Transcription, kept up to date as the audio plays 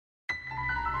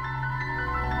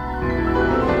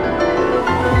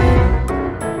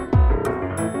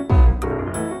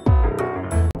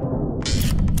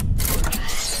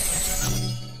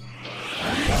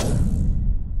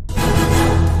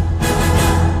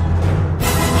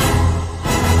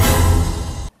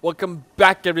Welcome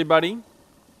back, everybody.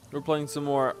 We're playing some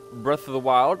more Breath of the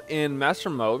Wild in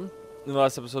Master Mode. In the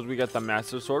last episode, we got the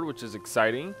Master Sword, which is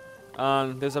exciting.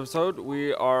 On this episode,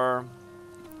 we are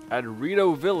at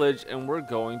Rito Village, and we're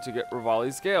going to get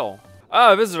Rivali's Gale.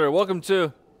 Ah, visitor, welcome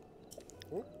to...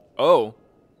 Oh.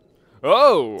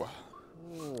 Oh!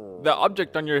 The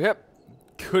object on your hip.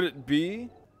 Could it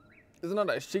be? Isn't that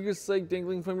a Shiga's leg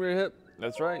dangling from your hip?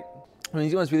 That's right. I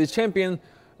mean, you must be the champion.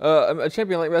 A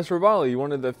champion like Master Rivali,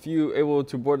 one of the few able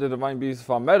to board the divine beast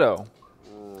Meadow.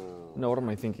 No, what am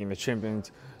I thinking? The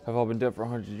champions have all been dead for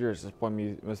 100 years. This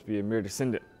boy must be a mere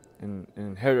descendant and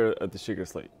inheritor of the Shiga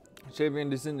slate.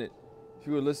 Champion descendant, if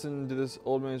you would listen to this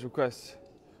old man's request,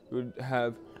 you would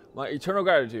have my eternal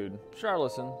gratitude. Sure, I'll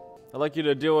listen. I'd like you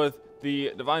to deal with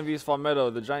the divine beast Meadow,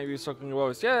 the giant beast circling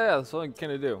above us. Yeah, that's all I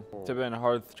can do. Teba and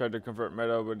Hearth tried to convert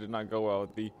Meadow, but did not go well.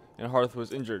 And Hearth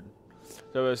was injured.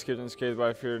 Teba escaped unscathed, but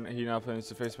I fear he now plans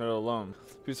to face Meadow alone.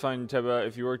 Please find Teba.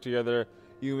 If you work together,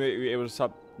 you may be able to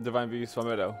stop divine beast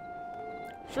Meadow.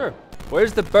 Sure.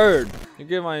 Where's the bird? You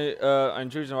give my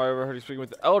intrusion. I overheard you speaking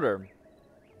with the elder.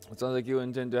 It sounds like you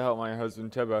intend to help my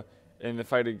husband Teba in the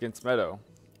fight against Meadow.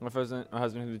 My husband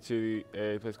headed to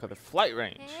a place called the Flight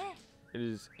Range. It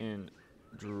is in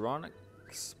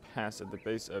Dronix Pass at the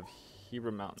base of the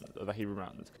Hebrew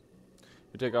Mountains.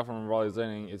 You take off from Raleigh's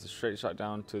Landing, it's a straight shot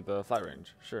down to the Flight Range.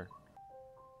 Sure.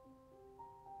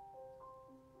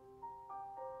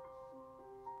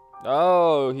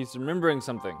 Oh, he's remembering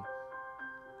something.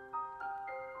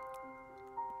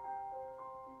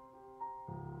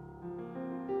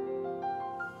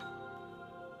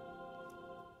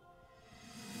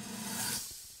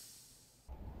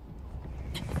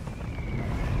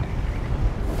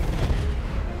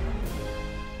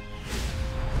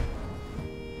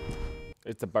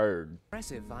 It's a bird.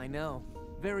 Impressive, I know.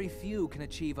 Very few can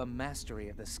achieve a mastery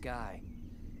of the sky.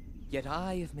 Yet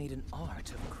I have made an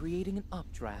art of creating an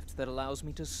updraft that allows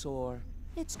me to soar.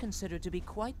 It's considered to be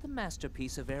quite the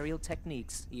masterpiece of aerial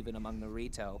techniques, even among the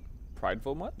Rito.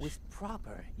 Prideful much? With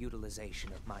proper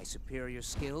utilization of my superior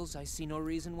skills, I see no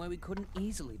reason why we couldn't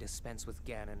easily dispense with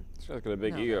Ganon. It's got a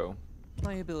big ego.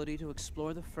 My ability to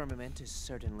explore the firmament is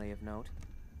certainly of note.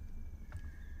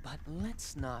 But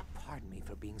let's not, pardon me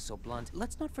for being so blunt,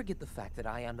 let's not forget the fact that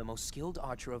I am the most skilled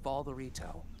archer of all the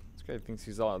Rito. This guy thinks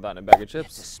he's all that in a bag of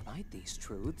chips. Yet despite these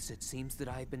truths, it seems that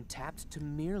I've been tapped to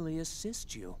merely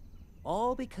assist you.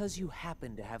 All because you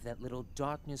happen to have that little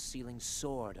darkness-sealing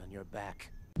sword on your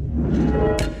back.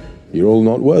 You're all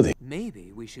not worthy.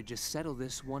 Maybe we should just settle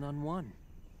this one-on-one.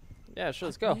 Yeah, sure,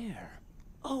 let's go. Where?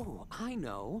 Oh, I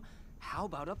know. How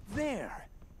about up there?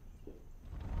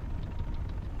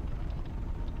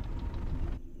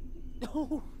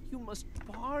 Oh, you must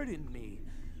pardon me.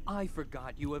 I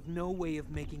forgot you have no way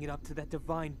of making it up to that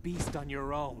divine beast on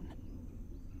your own.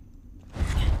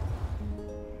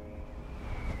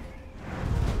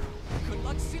 Good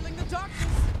luck sealing the darkness!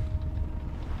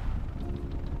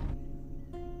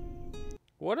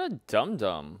 What a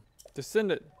dum-dum.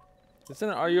 Descendant.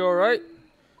 Descendant, are you alright?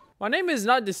 My name is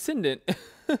not Descendant.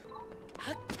 What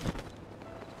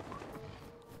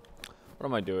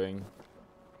am I doing?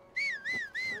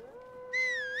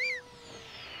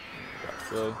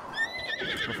 Really?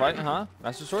 We're fighting, huh?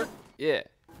 Master Sword? Yeah.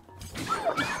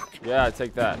 Yeah, I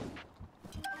take that.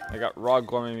 I got raw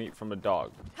gourmet meat from a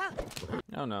dog.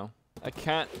 No, no. I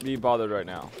can't be bothered right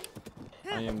now.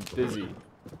 I am busy.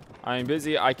 I am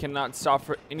busy. I cannot stop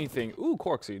for anything. Ooh,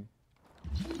 cork seed.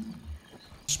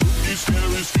 Are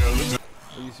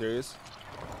you serious?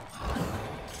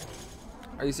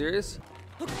 Are you serious?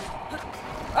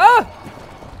 Ah!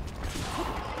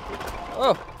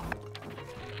 Oh!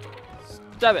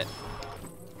 Stab it.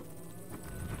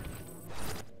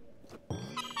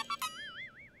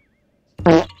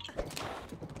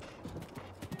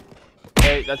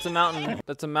 Hey, that's a mountain.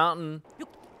 That's a mountain.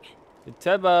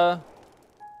 Teba.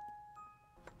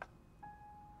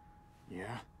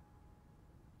 Yeah?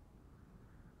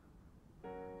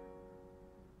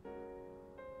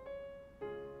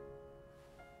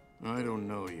 I don't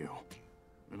know you.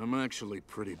 And I'm actually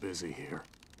pretty busy here.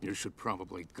 You should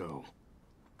probably go.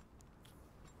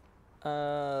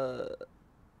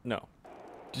 No.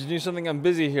 Did you do something? I'm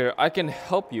busy here. I can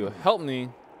help you. Help me.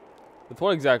 With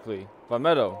what exactly?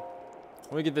 Meadow.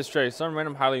 Let me get this straight. Some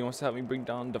random highly wants to help me bring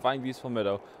down divine beast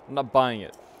Meadow. I'm not buying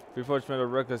it. If we approach Meadow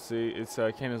recklessly, its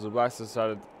cannons will blast us out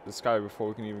of the sky before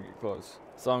we can even get close.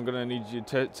 So I'm gonna need you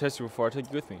to test you before I take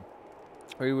you with me.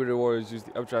 Rewarded warriors use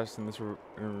the updrafts in this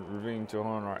ravine to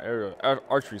hone our aerial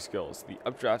archery skills. The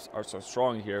updrafts are so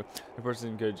strong here, a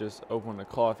person could just open a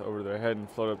cloth over their head and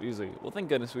float up easily. Well, thank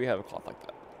goodness we have a cloth like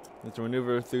that. To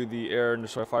maneuver through the air and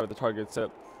destroy fire with the target set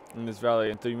in this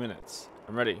valley in 3 minutes.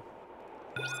 I'm ready.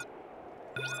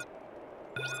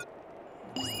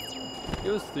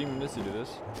 Give us 3 minutes to do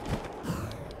this. I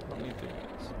don't need 3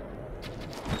 minutes.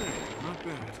 Not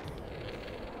bad.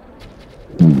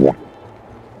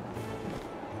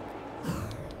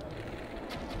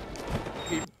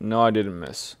 No, I didn't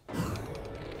miss. That's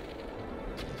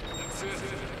it.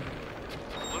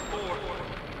 One more.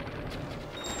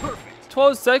 Perfect.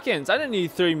 12 seconds. I didn't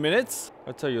need 3 minutes.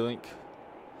 I'll tell you, Link.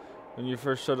 When you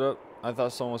first showed up, I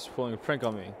thought someone was pulling a prank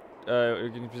on me.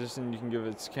 In position, you can give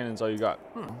its cannons all you got.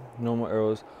 No more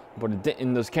arrows. But a dent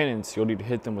in those cannons, you'll need to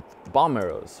hit them with bomb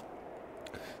arrows.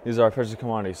 These are our precious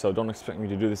commodities, so don't expect me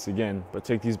to do this again, but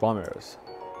take these bomb arrows.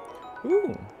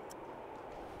 Ooh.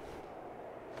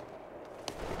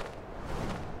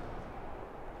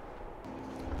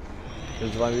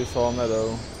 There's Vine Saw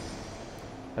Meadow.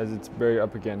 Has its barrier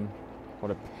up again.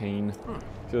 What a pain.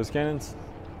 See those cannons?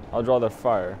 I'll draw their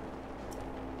fire.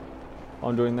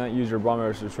 While I'm doing that, use your bomb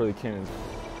arrows to destroy the cannons.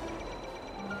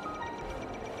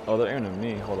 Oh, they're aiming at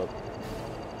me. Hold up.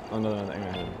 Oh, no, they're aiming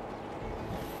at him.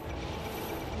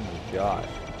 Oh my gosh.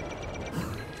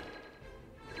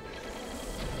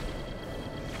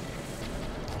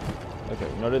 Okay,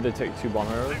 noted they take 2 bomb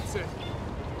arrows.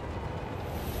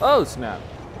 Oh, snap.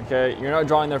 Okay, you're not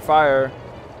drawing their fire.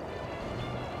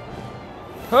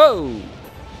 Oh!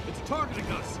 It's targeting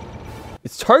us.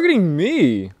 It's targeting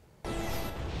me.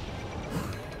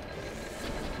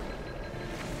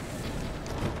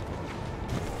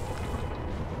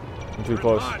 I'm too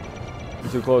close. I'm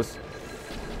too close.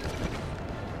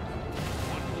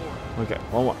 Okay,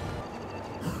 one more.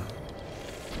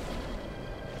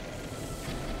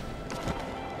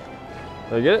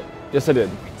 Did I get it? Yes, I did.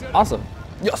 Awesome.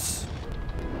 Yes.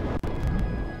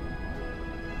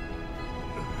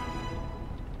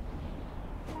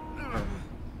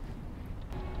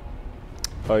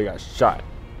 Oh, you got shot.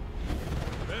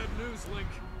 Bad news, Link.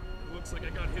 It looks like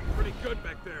I got hit pretty good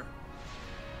back there.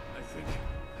 I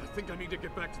think I need to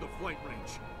get back to the flight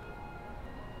range.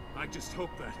 I just hope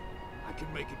that I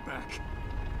can make it back.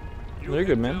 You're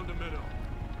good, man. Down to Meadow.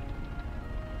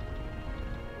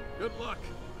 Good luck.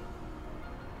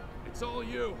 It's all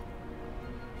you.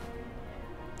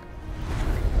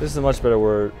 This is a much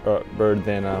better bird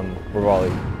than Rivali.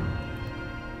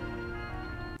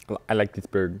 I like this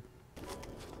bird.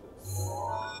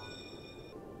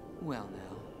 Well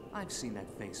now, I've seen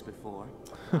that face before.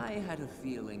 I had a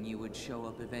feeling you would show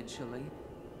up eventually,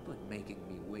 but making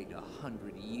me wait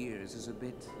 100 years is a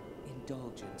bit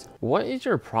indulgent. What is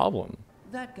your problem?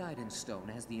 That guidance stone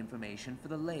has the information for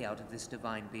the layout of this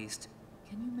divine beast.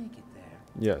 Can you make it there?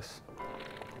 Yes.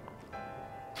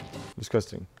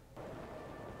 Disgusting.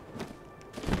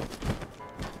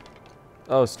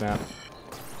 Oh, snap.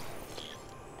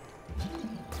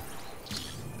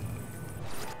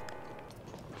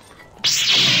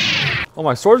 Oh,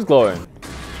 my sword's glowing.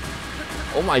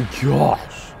 Oh my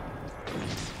gosh.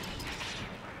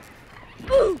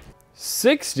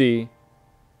 60?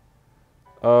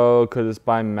 Oh, because it's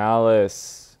by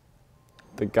Malice.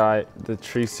 The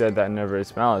tree said that whenever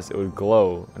it's Malice, it would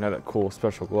glow. And have that cool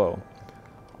special glow.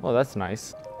 Well, that's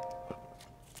nice.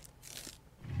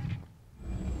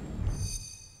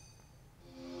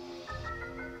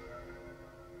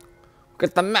 Look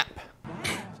at the map.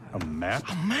 A map?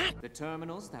 A map? The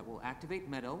terminals that will activate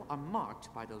Meadow are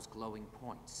marked by those glowing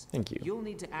points. Thank you. You'll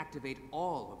need to activate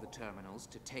all of the terminals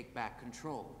to take back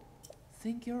control.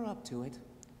 Think you're up to it?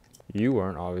 You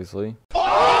weren't, obviously.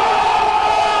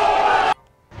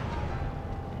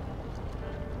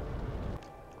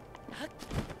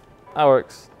 That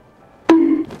works.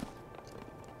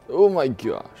 Oh my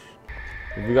gosh.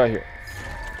 What do we got here?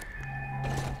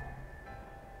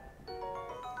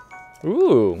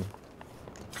 Ooh.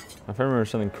 If I remember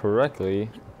something correctly.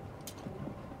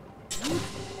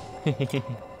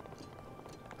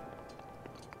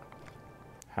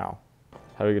 How?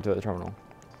 How do we get to that terminal?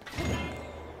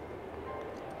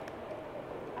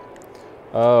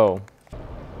 Oh.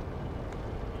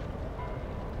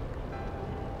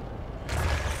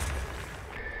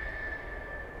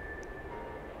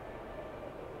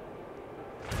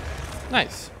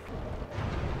 Nice.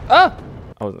 Ah!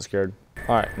 I wasn't scared.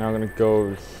 Alright, now I'm gonna go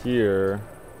over here.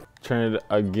 Turn it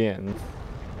again.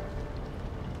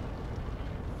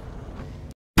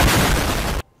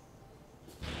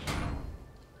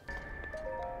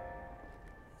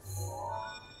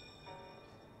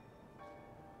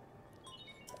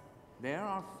 There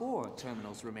are 4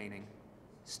 terminals remaining.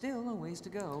 Still a ways to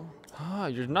go. Ah,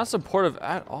 you're not supportive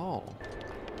at all.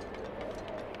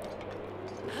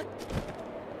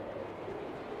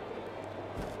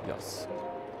 Yes.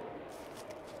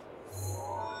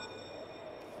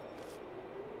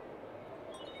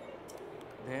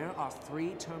 There are 3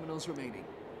 terminals remaining.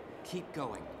 Keep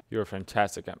going. You're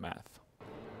fantastic at math.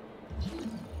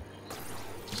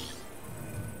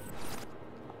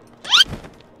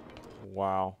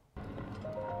 Wow.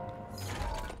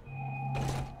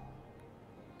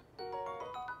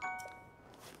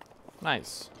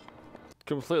 Nice.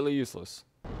 Completely useless.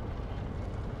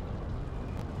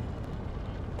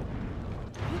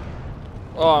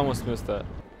 Oh, I almost missed that.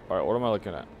 Alright, what am I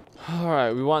looking at?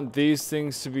 Alright, we want these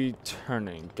things to be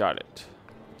turning. Got it.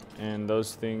 And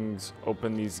those things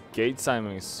open these gates, I'm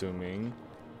assuming.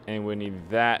 And we need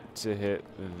that to hit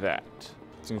that.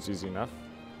 Seems easy enough.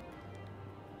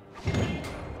 Dude,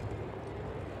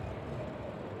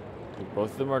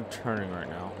 both of them are turning right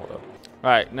now. Hold up.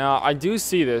 Alright, now I do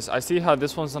see this. I see how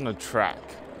this one's on a track.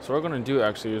 So what we're going to do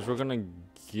actually is we're going to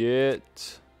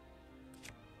get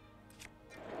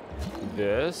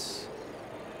this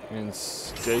and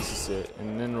stasis it.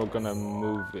 And then we're going to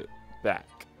move it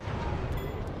back.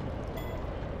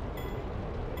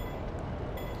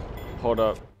 Hold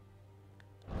up.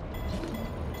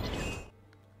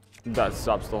 That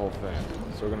stops the whole thing.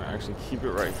 So we're going to actually keep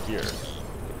it right here.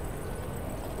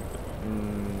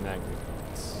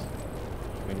 Magnets.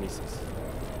 Magnesis.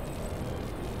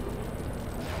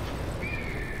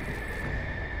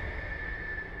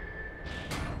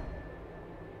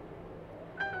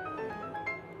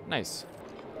 Nice.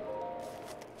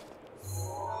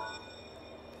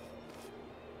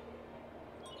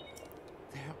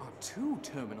 There are 2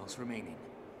 terminals remaining.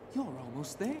 You're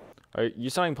almost there. Are you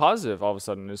sounding positive all of a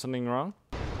sudden? Is something wrong?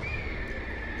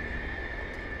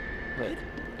 Wait.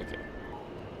 Okay.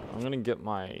 I'm gonna get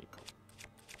my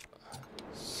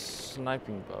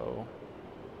sniping bow.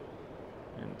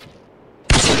 And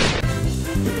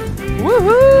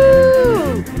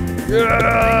woohoo!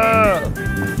 Yeah!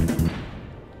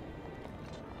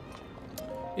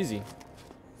 Easy.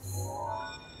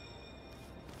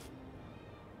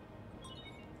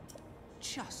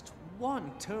 Just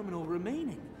 1 terminal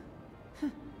remaining.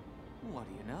 What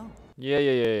do you know?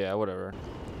 Yeah, whatever.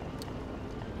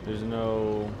 There's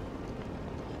no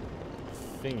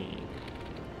thingy.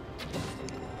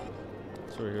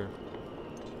 It's over here.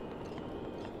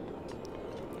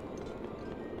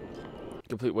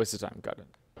 Complete waste of time. Got it.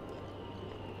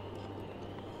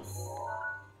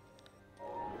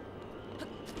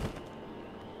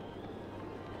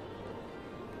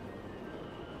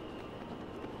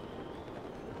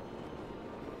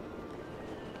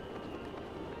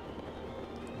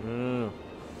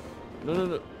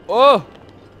 No. Oh!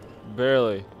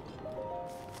 Barely.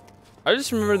 I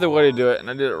just remembered the way to do it, and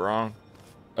I did it wrong.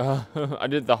 I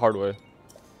did it the hard way.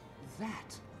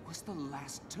 That was the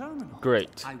last terminal.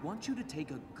 Great. I want you to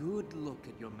take a good look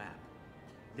at your map.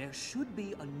 There should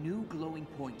be a new glowing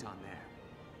point on there.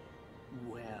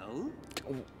 Well?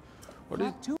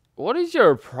 What is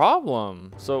your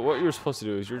problem? So what you're supposed to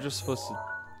do is you're just supposed to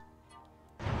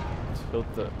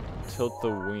tilt the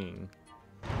wing.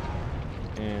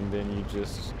 And then you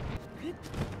just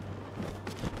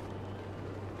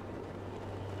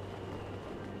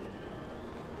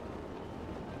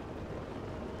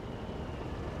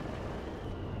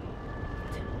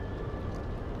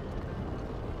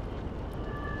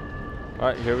all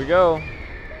right, here we go.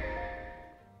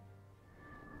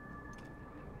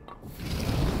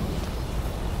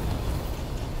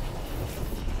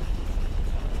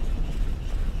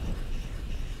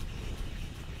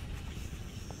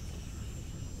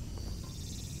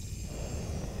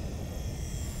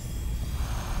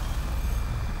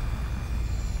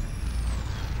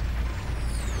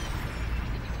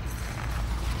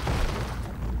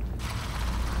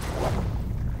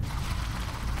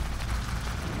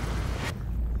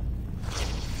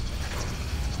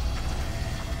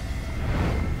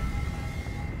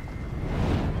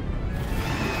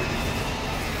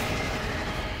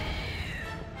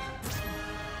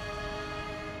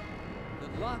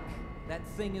 That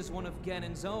thing is one of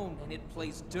Gannon's own, and it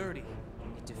plays dirty.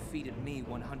 It defeated me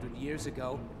 100 years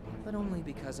ago, but only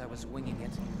because I was winging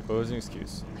it. What was an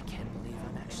excuse? I can't believe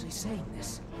I'm actually saying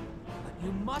this, but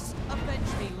you must avenge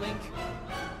me, Link.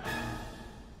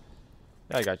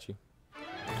 Yeah, I got you.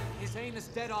 His aim is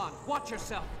dead on. Watch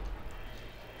yourself.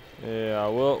 Yeah,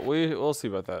 we'll see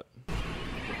about that.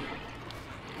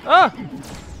 Ah!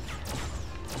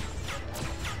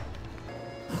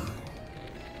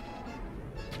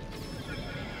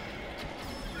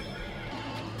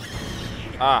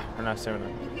 Ah, we're not saving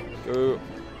it. Go.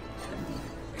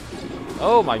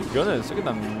 Oh my goodness, look at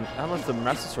them. How much the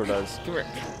Master Sword does. Come here.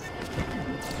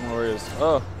 Warriors.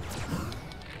 Oh.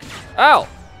 Ow!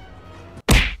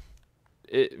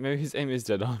 Maybe his aim is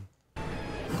dead on.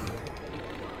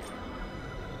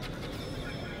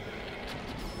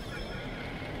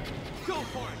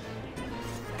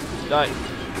 Die.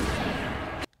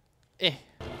 Eh.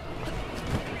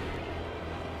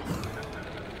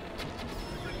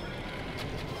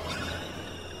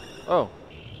 Oh.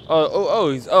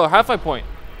 He's halfway point.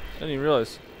 I didn't even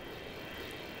realize.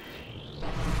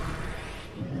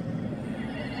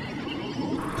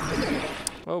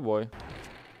 Oh boy.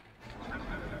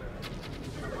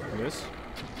 Miss.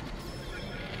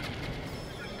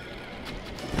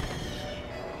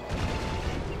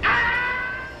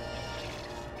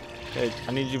 Hey,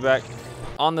 I need you back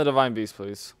on the Divine Beast,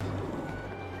 please.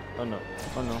 Oh no.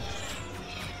 Oh no.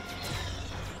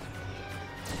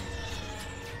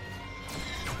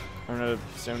 I'm gonna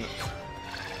stand.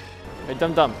 Hey,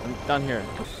 dum. I'm down here.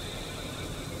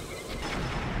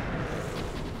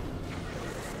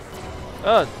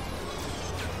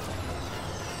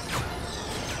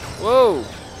 Whoa!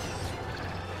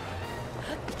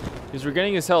 He's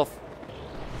regaining his health.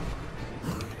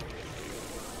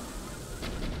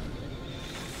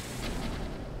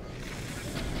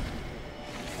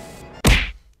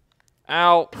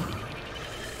 Ow.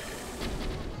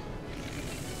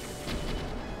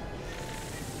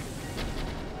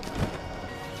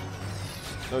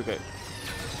 Okay.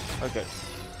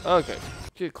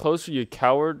 Get closer, you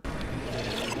coward.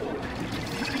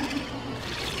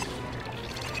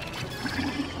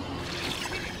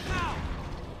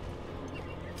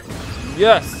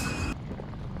 Yes.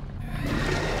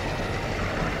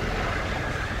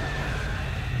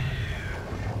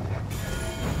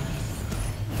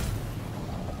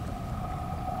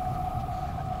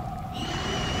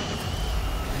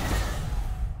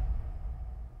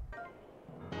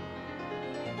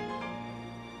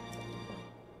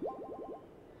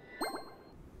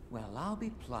 Well, I'll be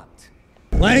plucked.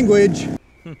 Language!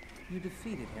 You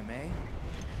defeated him, eh?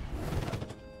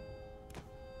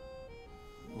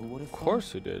 Who would have Of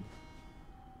course he did.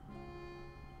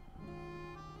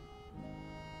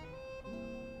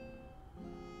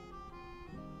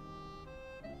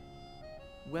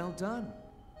 Well done.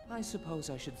 I suppose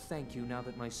I should thank you now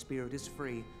that my spirit is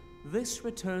free. This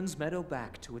returns Meadow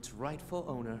back to its rightful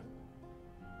owner.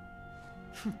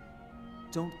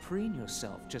 Don't preen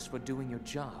yourself just for doing your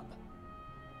job.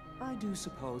 I do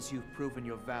suppose you've proven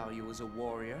your value as a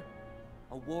warrior.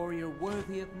 A warrior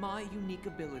worthy of my unique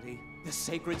ability. The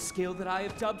sacred skill that I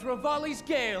have dubbed Revali's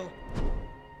Gale!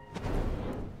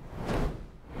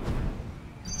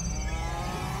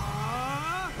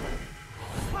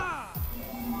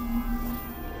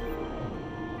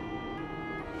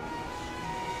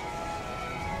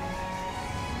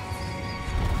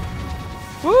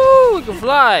 Woo! We can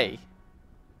fly!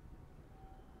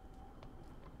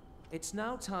 It's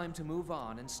now time to move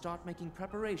on and start making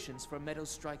preparations for Meadow's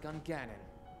strike on Ganon.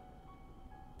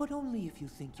 But only if you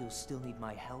think you'll still need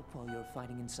my help while you're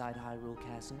fighting inside Hyrule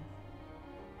Castle.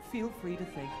 Feel free to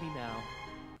thank me now.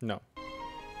 No.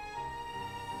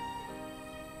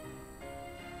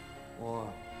 Or,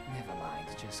 never mind,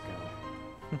 just go.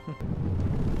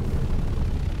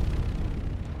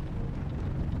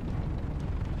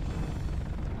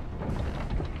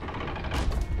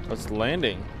 What's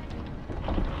landing?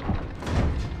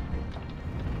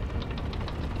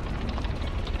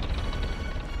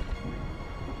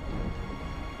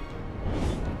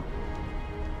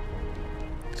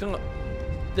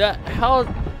 That how?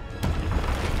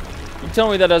 You tell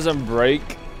me that doesn't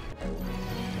break?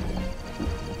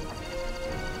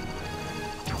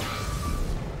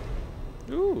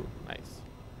 Ooh, nice.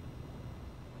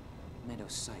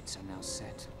 Meadow's sights are now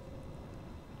set.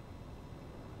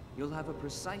 You'll have a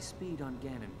precise speed on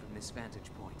Ganon from this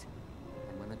vantage point.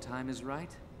 And when the time is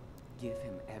right, give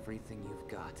him everything you've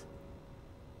got.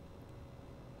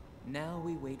 Now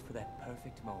we wait for that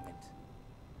perfect moment.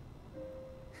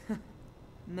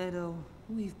 Meadow,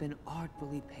 we've been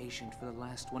artfully patient for the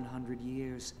last 100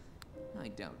 years. I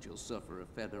doubt you'll suffer a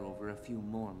feather over a few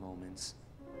more moments.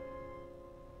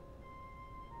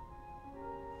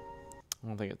 I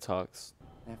don't think it talks.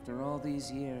 After all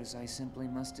these years, I simply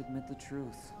must admit the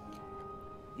truth.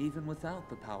 Even without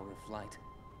the power of flight,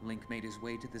 Link made his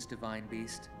way to this divine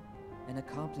beast and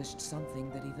accomplished something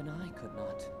that even I could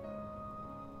not.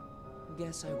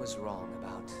 Guess I was wrong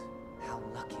about how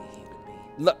lucky he would be.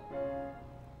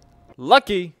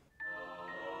 Lucky?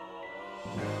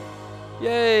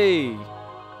 Yay!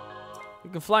 We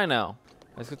can fly now.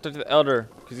 Let's go talk to the Elder,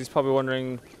 because he's probably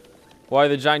wondering why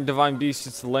the giant divine beast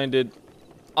just landed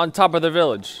on top of the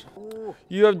village.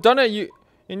 You have done it,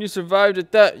 and you survived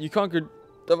at that. You conquered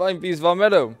divine beast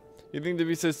Valmeadow. You think the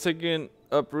beast has taken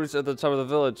up roots at the top of the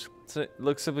village? It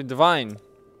looks simply divine.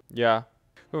 Yeah.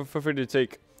 Feel free to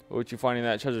take what you find in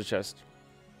that treasure chest.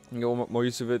 You get more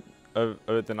use of it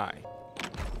than I.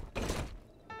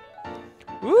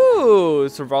 Ooh,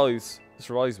 Cervali's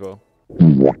bow.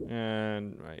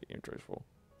 And my inventory's full.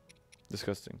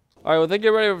 Disgusting. Alright, well, thank you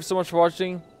everybody so much for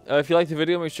watching. If you liked the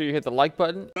video, make sure you hit the like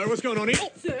button. What's going on here? Oh,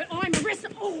 sir, I'm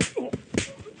arrested. Oh,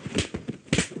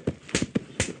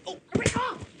 arrest.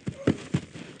 Oh.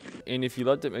 And if you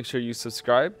loved it, make sure you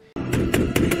subscribe.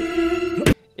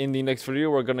 In the next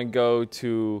video, we're gonna go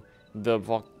to the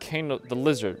volcano, the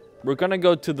lizard. We're gonna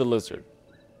go to the lizard.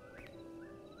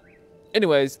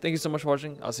 Anyways, thank you so much for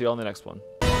watching. I'll see you all in the next one.